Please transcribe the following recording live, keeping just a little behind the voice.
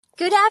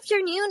Good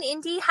afternoon,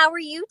 Indy. How are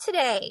you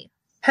today?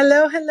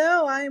 Hello,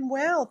 hello. I'm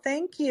well.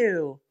 Thank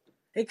you.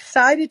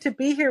 Excited to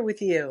be here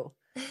with you.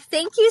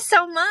 Thank you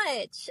so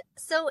much.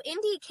 So,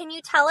 Indy, can you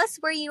tell us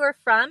where you are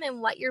from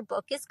and what your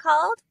book is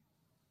called?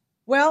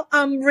 Well,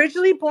 I'm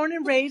originally born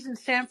and raised in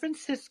San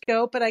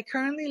Francisco, but I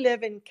currently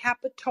live in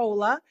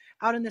Capitola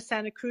out in the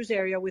Santa Cruz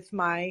area with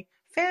my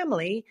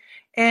family.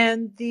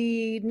 And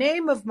the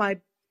name of my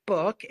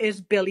book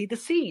is Billy the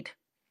Seed.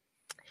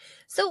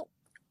 So,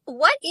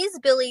 what is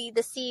Billy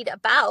the Seed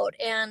about,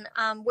 and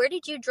where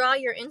did you draw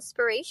your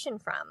inspiration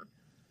from?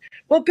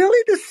 Well, Billy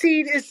the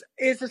Seed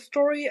is a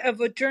story of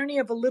a journey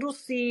of a little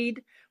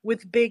seed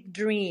with big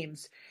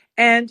dreams.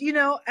 And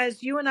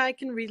as you and I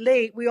can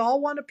relate, we all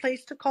want a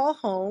place to call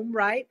home,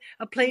 right?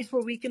 A place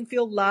where we can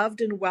feel loved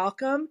and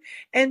welcome.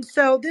 And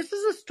so this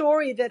is a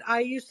story that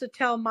I used to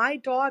tell my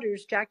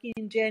daughters, Jackie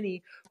and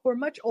Jenny, who are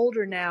much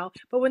older now.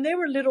 But when they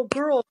were little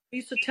girls, I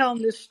used to tell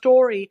them this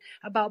story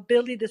about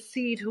Billy the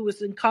Seed, who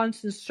was in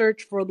constant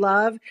search for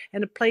love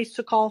and a place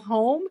to call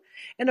home.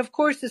 And of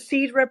course, the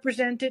seed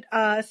represented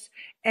us,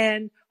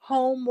 and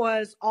home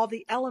was all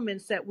the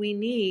elements that we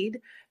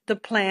need: the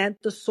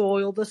plant, the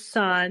soil, the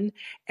sun,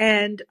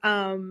 and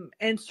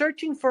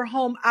searching for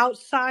home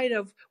outside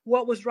of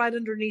what was right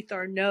underneath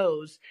our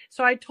nose.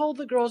 So I told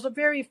the girls a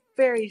very,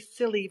 very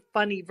silly,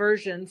 funny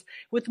versions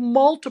with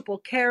multiple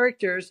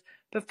characters.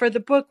 But for the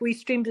book, we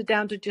streamed it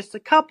down to just a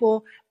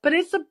couple. But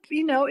it's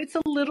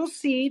a little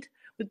seed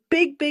with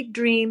big, big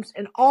dreams,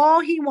 and all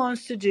he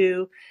wants to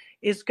do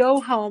is go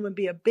home and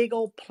be a big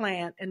old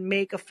plant and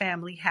make a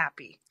family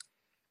happy.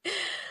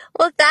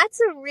 Well,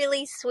 that's a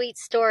really sweet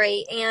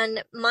story,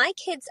 and my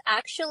kids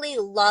actually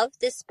love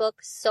this book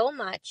so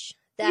much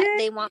that Yay!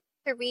 they want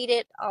to read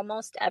it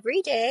almost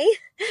every day.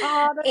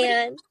 Oh, that makes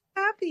And me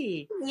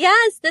happy.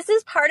 yes, this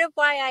is part of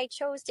why I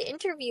chose to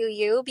interview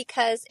you,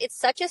 because it's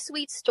such a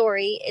sweet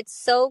story. It's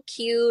so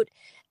cute.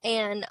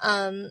 And,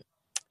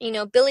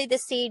 Billy the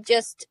Seed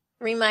just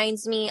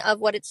reminds me of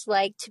what it's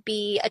like to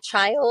be a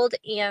child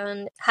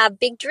and have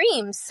big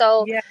dreams.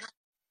 So Yeah,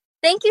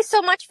 thank you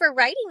so much for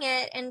writing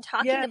it and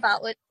talking yeah,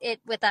 about it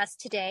with us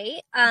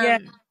today. yeah.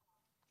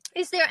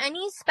 Is there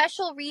any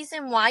special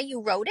reason why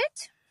you wrote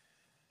it?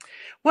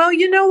 Well,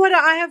 you know what?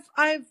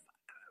 I've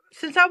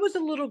since I was a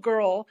little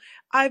girl,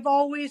 I've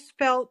always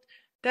felt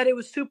that it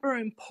was super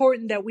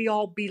important that we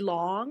all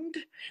belonged,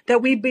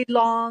 that we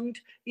belonged,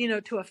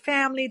 to a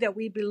family, that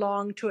we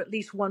belonged to at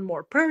least one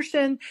more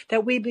person,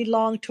 that we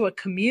belonged to a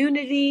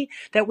community,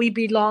 that we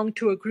belonged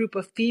to a group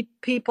of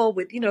people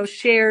with,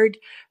 shared,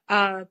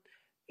 uh,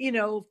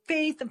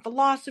 faith and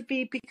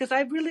philosophy, because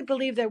I really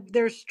believe that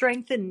there's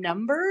strength in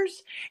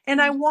numbers.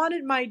 And I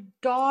wanted my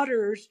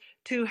daughters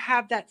to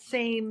have that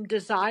same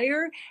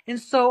desire. And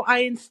so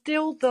I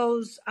instilled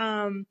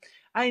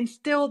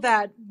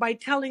that by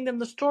telling them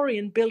the story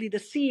in Billy the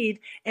Seed,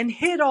 and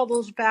hid all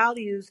those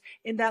values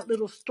in that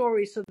little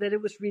story so that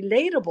it was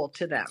relatable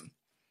to them.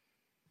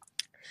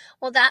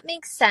 Well, that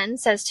makes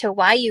sense as to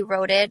why you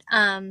wrote it.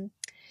 And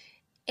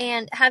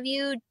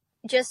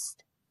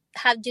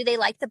do they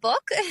like the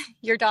book?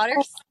 Your Oh,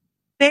 daughters?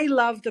 they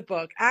love the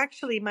book.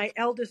 Actually, my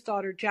eldest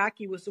daughter,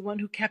 Jackie, was the one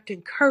who kept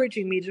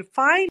encouraging me to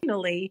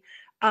finally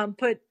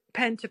put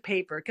pen to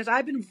paper, because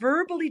I've been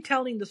verbally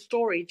telling the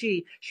story.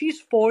 Gee,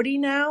 she's 40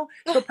 now,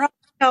 so probably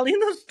telling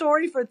the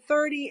story for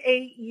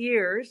 38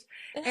 years.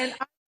 And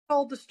I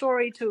told the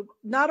story to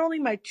not only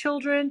my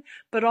children,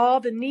 but all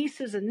the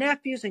nieces and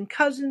nephews and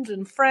cousins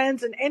and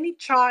friends, and any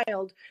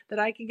child that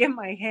I could get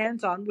my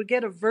hands on would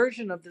get a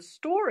version of the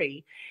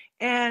story.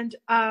 And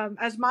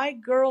as my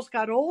girls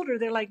got older,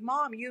 they're like,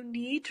 Mom, you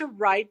need to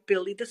write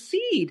Billy the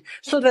Seed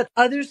so that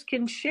others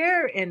can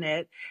share in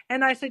it.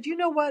 And I said, you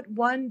know what?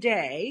 One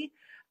day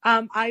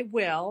I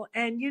will.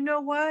 And you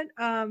know what?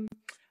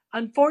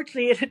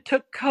 Unfortunately, it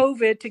took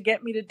COVID to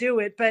get me to do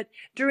it. But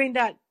during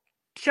that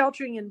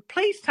sheltering in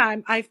place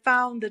time, I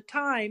found the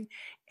time.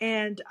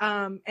 And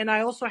I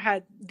also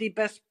had the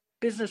best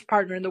business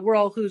partner in the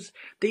world, who's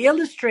the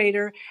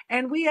illustrator.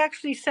 And we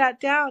actually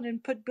sat down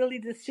and put Billy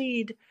the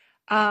Seed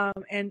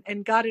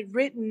and got it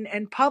written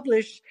and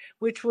published,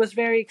 which was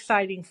very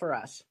exciting for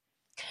us.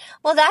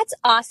 Well, that's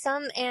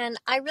awesome. And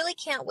I really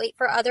can't wait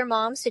for other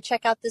moms to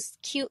check out this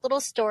cute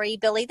little story,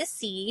 Billy the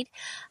Seed,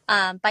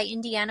 by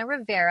Indiana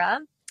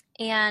Rivera.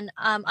 And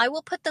I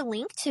will put the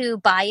link to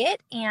buy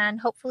it, and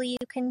hopefully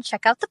you can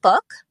check out the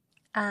book.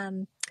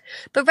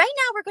 But right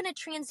now we're going to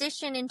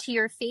transition into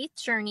your faith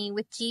journey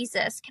with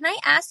Jesus. Can I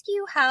ask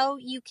you how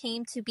you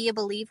came to be a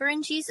believer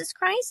in Jesus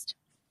Christ?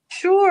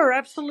 Sure,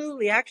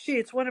 absolutely. Actually,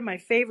 it's one of my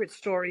favorite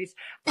stories.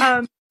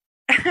 I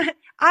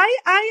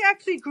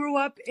actually grew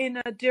up in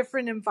a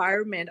different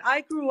environment. I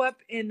grew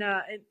up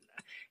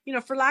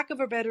for lack of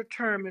a better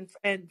term,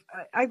 and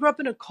I grew up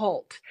in a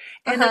cult,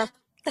 and Uh-huh.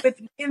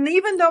 and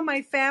even though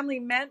my family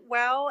meant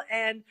well,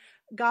 and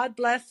God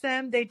bless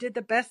them. They did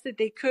the best that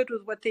they could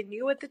with what they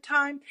knew at the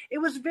time. It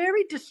was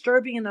very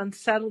disturbing and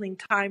unsettling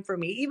time for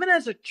me, even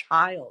as a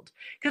child,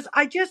 because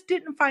I just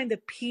didn't find the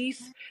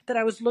peace that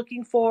I was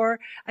looking for.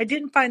 I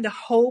didn't find the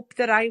hope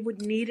that I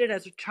would need it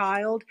as a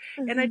child.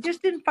 And I Hmm.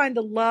 just didn't find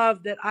the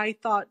love that I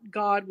thought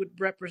God would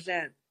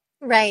represent.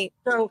 Right.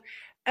 So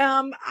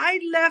I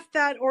left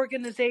that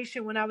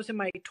organization when I was in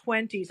my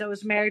 20s. I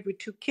was married with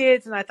two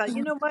kids, and I thought,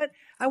 you Mhm. know what?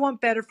 I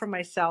want better for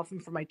myself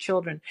and for my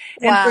children.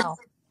 And for Wow.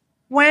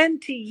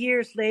 20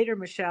 years later,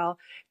 Michelle,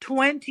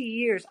 20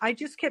 years, I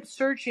just kept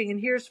searching. And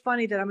here's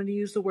funny that I'm going to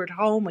use the word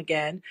home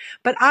again,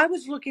 but I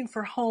was looking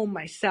for home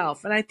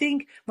myself. And I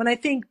think when I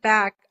think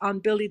back on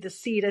Billy the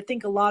Seed, I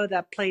think a lot of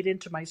that played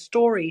into my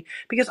story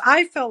because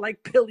I felt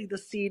like Billy the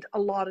Seed a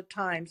lot of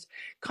times,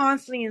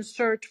 constantly in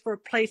search for a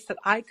place that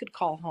I could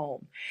call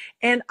home.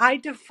 And I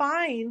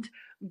defined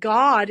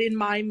God in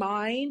my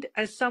mind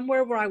as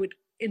somewhere where I would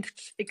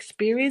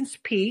experience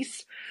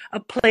peace,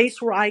 a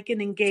place where I can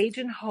engage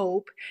in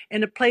hope,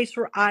 and a place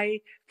where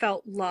I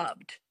felt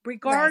loved, Right.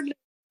 regardless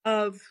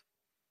of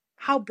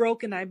how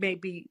broken I may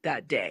be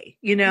that day,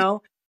 you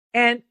know?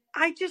 And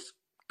I just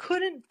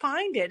couldn't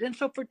find it. And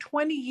so for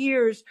 20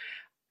 years,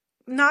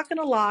 not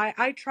gonna lie,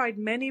 I tried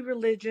many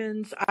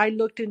religions. I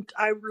looked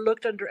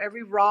under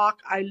every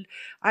rock. I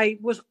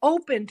was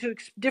open to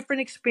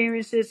different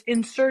experiences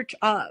in search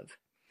of.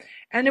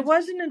 And it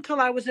wasn't until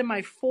I was in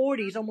my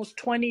 40s, almost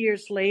 20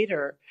 years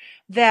later,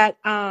 that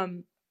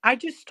I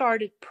just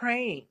started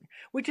praying,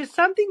 which is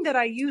something that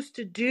I used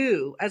to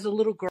do as a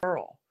little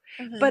girl.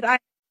 Hmm. But I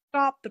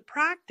stopped the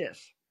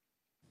practice.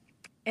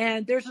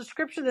 And there's a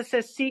scripture that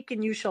says, seek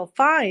and you shall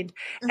find.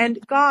 Hmm.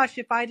 And gosh,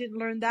 if I didn't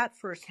learn that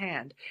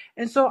firsthand.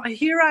 And so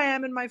here I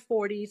am in my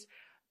 40s.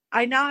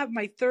 I now have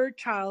my third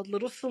child,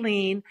 little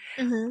Celine.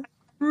 Hmm.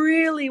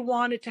 Really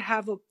wanted to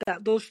have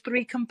those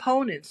three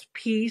components: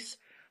 peace,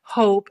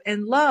 hope,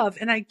 and love.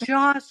 And I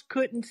just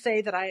couldn't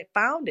say that I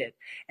found it.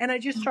 And I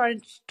just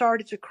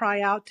started to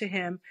cry out to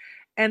him.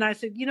 And I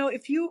said,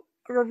 if you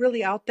are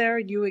really out there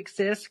and you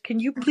exist,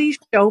 can you please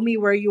show me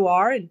where you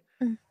are? And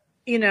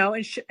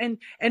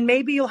and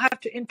maybe you'll have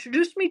to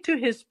introduce me to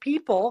his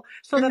people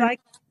so that Hmm. I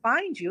can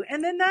find you.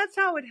 And then that's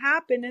how it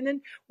happened. And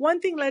then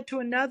one thing led to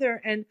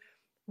another. And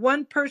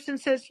one person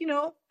says,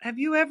 have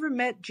you ever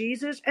met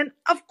Jesus? And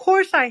of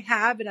course I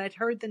have. And I'd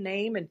heard the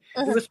name and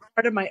it Hmm. was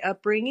part of my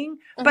upbringing,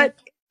 Hmm. but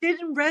it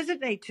didn't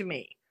resonate to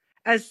me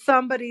as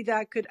somebody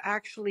that could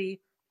actually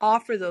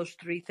offer those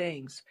three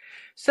things.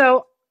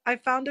 So I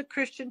found a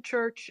Christian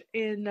church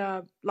in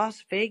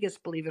Las Vegas,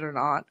 believe it or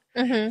not.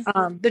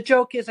 Hmm. The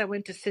joke is I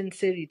went to Sin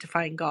City to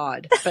find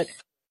God, but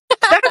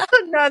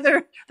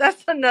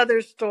that's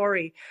another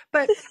story.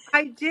 But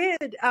I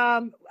did.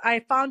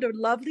 I found a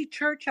lovely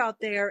church out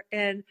there,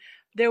 and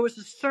there was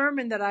a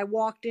sermon that I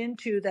walked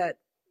into that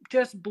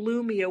just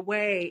blew me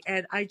away,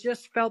 and I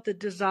just felt the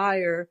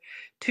desire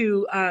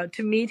to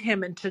meet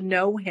him and to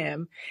know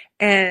him.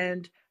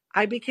 And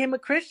I became a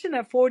Christian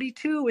at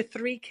 42 with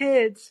three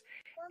kids,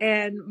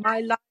 and my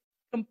life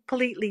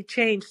completely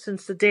changed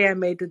since the day I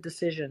made the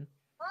decision.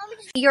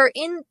 You're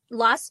in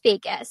Las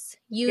Vegas.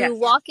 You Yes.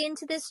 walk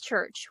into this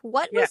church.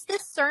 What Yeah. was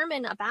this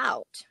sermon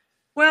about?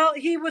 Well,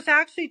 he was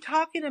actually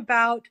talking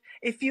about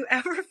if you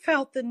ever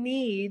felt the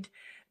need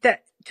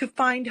that to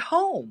find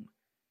home.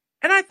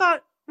 And I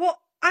thought,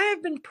 well, I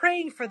have been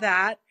praying for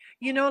that,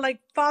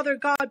 like, Father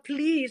God,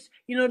 please,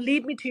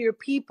 lead me to your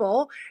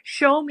people,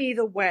 show me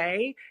the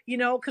way,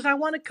 because I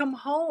want to come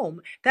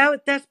home.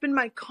 That's been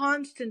my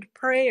constant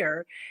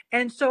prayer.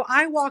 And so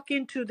I walk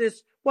into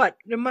this, what,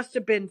 there must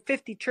have been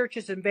 50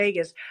 churches in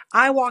Vegas.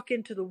 I walk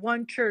into the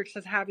one church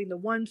that's having the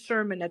one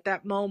sermon at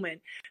that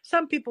moment.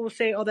 Some people will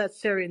say, oh,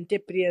 that's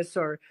serendipitous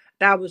or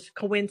that was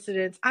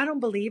coincidence. I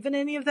don't believe in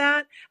any of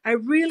that. I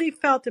really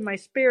felt in my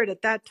spirit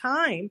at that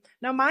time.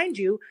 Now, mind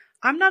you,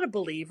 I'm not a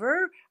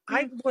believer.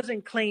 I Mhm.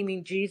 wasn't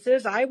claiming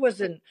Jesus. I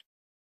wasn't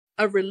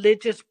a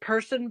religious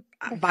person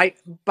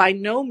by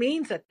no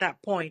means at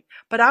that point,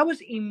 but I was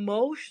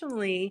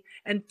emotionally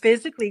and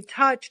physically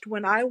touched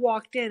when I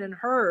walked in and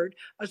heard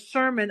a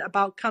sermon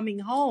about coming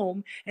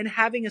home and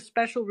having a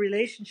special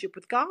relationship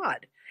with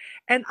God.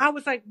 And I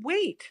was like,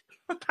 wait,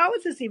 how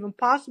is this even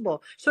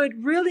possible? So it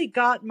really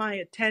got my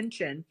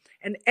attention,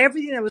 and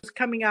everything that was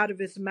coming out of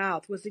his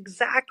mouth was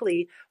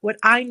exactly what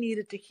I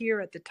needed to hear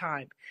at the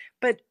time.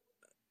 But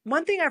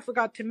one thing I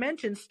forgot to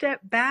mention,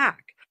 step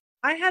back.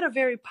 I had a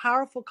very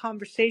powerful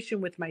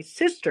conversation with my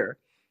sister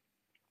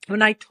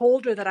when I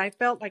told her that I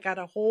felt like I had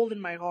a hole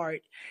in my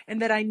heart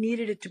and that I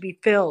needed it to be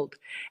filled.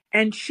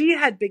 And she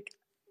had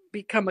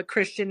become a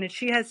Christian, and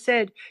she has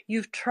said,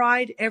 you've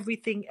tried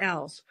everything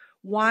else.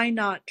 Why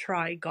not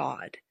try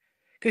God?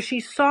 Because she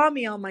saw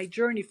me on my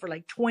journey for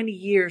like 20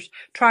 years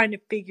trying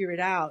to figure it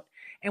out.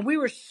 And we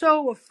were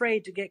so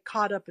afraid to get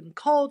caught up in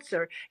cults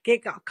or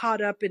get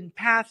caught up in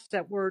paths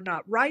that were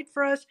not right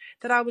for us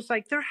that I was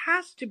like, there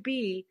has to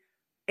be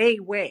a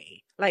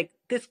way. Like,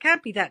 this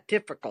can't be that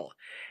difficult.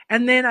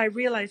 And then I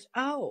realized,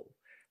 oh,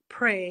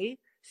 pray,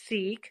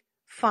 seek,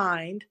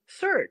 find,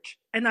 search.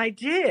 And I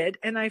did,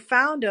 and I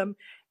found him.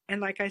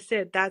 And like I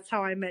said, that's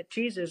how I met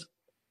Jesus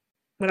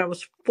when I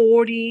was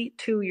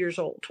 42 years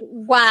old.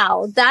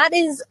 Wow, that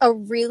is a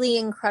really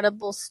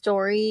incredible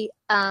story.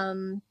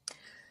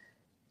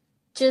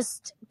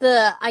 Just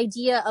the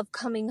idea of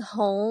coming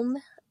home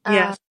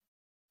Yes.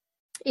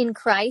 in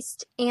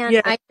Christ. And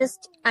Yes.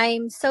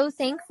 I'm so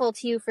thankful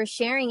to you for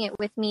sharing it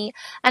with me.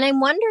 And I'm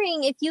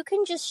wondering if you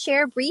can just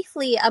share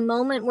briefly a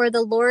moment where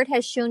the Lord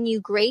has shown you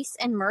grace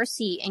and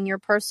mercy in your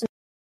personal.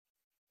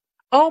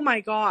 Oh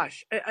my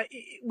gosh.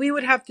 We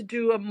would have to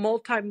do a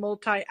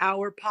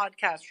multi-hour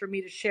podcast for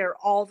me to share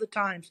all the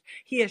times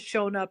he has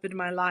shown up in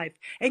my life.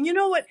 And you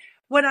know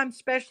what I'm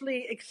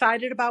especially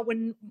excited about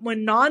when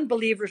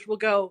non-believers will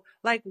go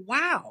like,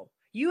 "Wow,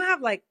 you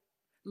have like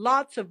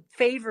lots of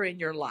favor in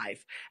your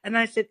life." And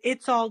I said,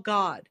 "It's all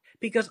God,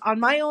 because on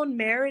my own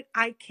merit,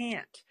 I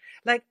can't."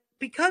 Like,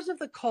 because of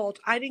the cult,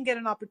 I didn't get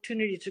an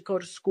opportunity to go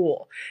to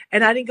school,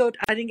 and I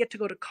didn't get to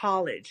go to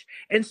college.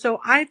 And so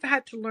I've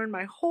had to learn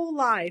my whole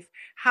life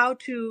how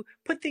to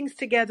put things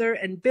together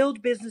and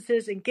build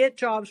businesses and get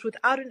jobs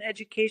without an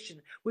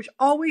education, which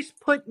always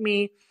put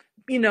me,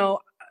 you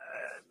know,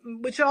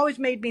 which always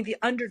made me the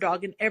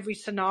underdog in every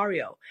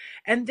scenario.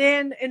 And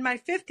then in my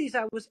 50s,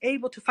 I was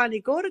able to finally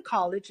go to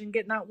college and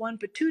get not one,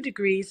 but two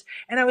degrees.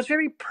 And I was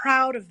very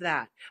proud of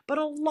that. But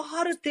a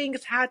lot of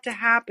things had to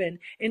happen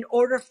in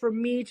order for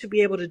me to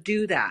be able to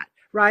do that.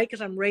 Right?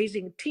 Because I'm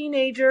raising a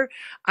teenager,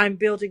 I'm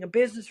building a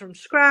business from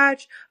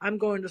scratch, I'm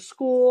going to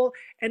school,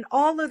 and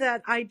all of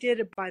that I did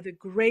it by the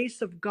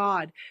grace of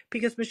God.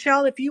 Because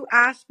Michelle, if you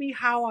ask me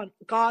how on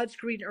God's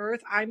green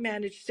earth I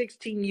managed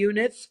 16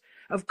 units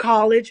of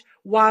college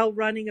while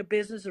running a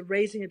business of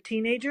raising a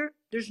teenager,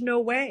 there's no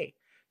way.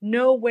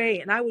 No way.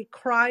 And I would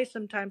cry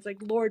sometimes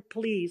like, "Lord,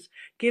 please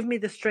give me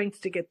the strength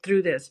to get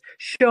through this.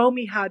 Show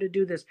me how to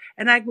do this."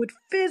 And I would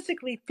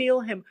physically feel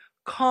him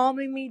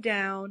calming me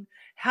down,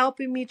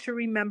 helping me to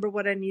remember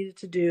what I needed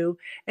to do,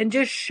 and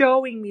just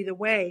showing me the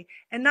way.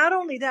 And not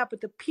only that,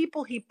 but the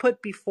people he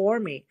put before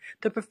me,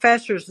 the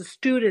professors, the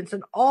students,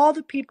 and all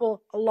the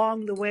people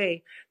along the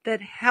way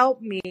that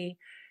helped me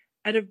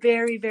at a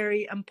very,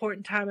 very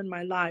important time in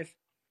my life.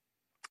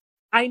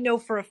 I know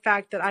for a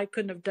fact that I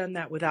couldn't have done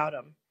that without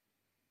him.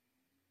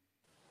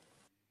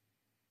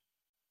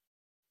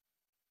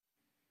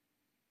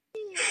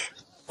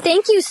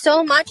 Thank you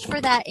so much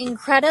for that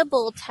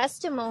incredible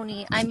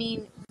testimony. I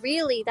mean,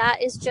 really,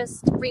 that is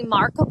just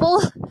remarkable.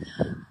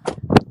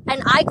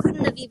 And I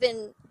couldn't have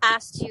even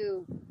asked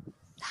you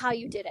how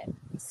you did it.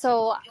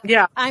 So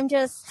Yeah, I'm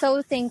just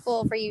so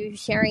thankful for you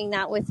sharing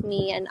that with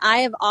me. And I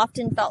have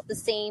often felt the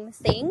same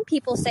thing.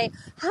 People say,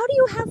 "How do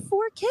you have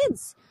 4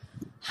 kids?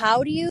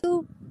 How do you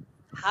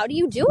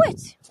do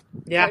it?"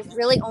 yeah, There's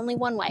really only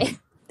one way.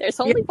 There's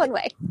yeah. only one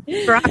way.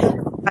 Right,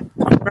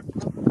 right,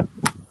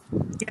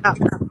 yeah.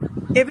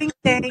 Giving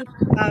thanks,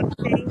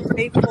 staying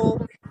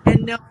grateful,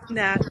 and knowing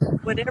that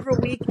whatever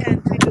we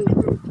can do,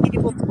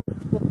 will,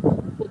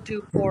 will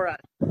do for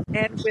us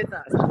and with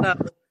us. So,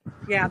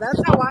 yeah,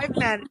 that's how I've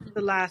managed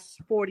the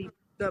last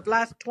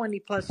 20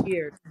 plus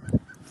years.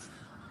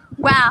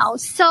 Wow.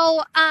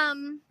 So,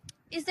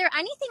 is there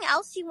anything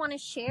else you want to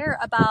share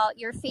about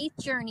your faith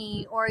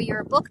journey or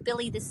your book,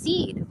 Billy the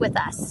Seed, with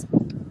us?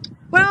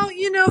 Well,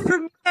 for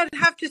me, I'd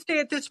have to say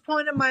at this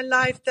point in my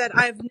life that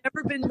I've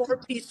never been more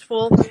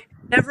peaceful,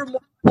 never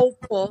more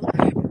hopeful,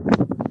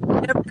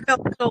 never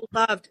felt so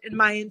loved in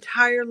my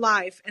entire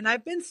life. And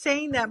I've been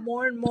saying that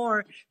more and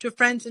more to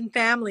friends and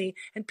family,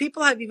 and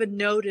people have even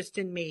noticed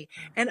in me.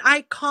 And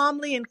I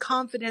calmly and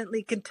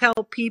confidently can tell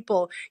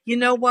people, you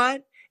know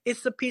what?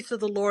 It's the peace of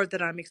the Lord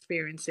that I'm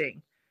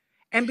experiencing.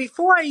 And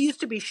before I used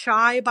to be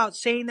shy about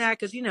saying that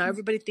because,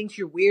 everybody thinks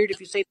you're weird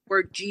if you say the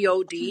word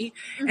God. And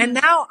Mm-hmm.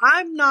 now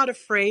I'm not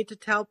afraid to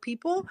tell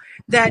people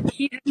that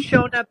he has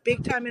shown up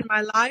big time in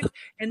my life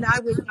and I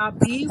would not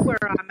be where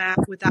I'm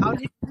at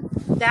without him.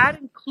 That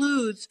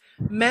includes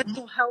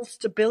mental health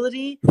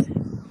stability,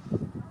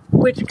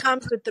 which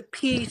comes with the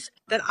peace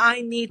that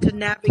I need to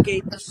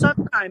navigate the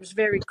sometimes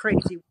very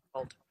crazy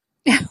world.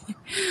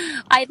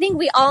 I think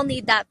we all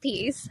need that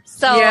peace.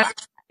 So Yeah,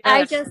 I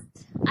yes. just,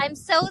 I'm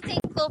so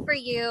thankful for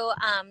you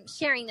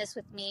sharing this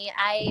with me.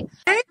 I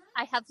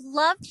have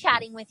loved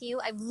chatting with you.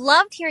 I've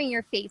loved hearing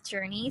your faith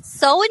journey.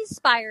 So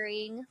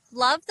inspiring.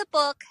 Love the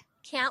book.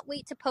 Can't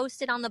wait to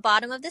post it on the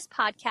bottom of this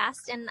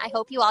podcast. And I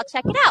hope you all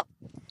check it out.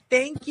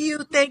 Thank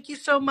you. Thank you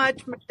so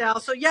much, Michelle.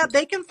 So yeah,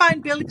 they can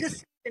find Billy the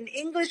Seed in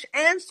English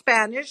and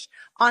Spanish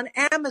on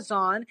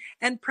Amazon.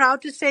 And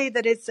proud to say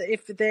that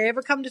if they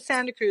ever come to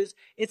Santa Cruz,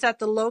 it's at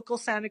the local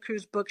Santa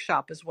Cruz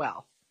bookshop as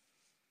well.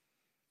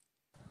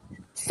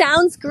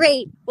 Sounds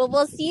great. Well,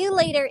 we'll see you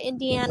later,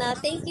 Indiana.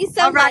 Thank you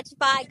so All right. much.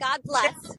 Bye. God bless.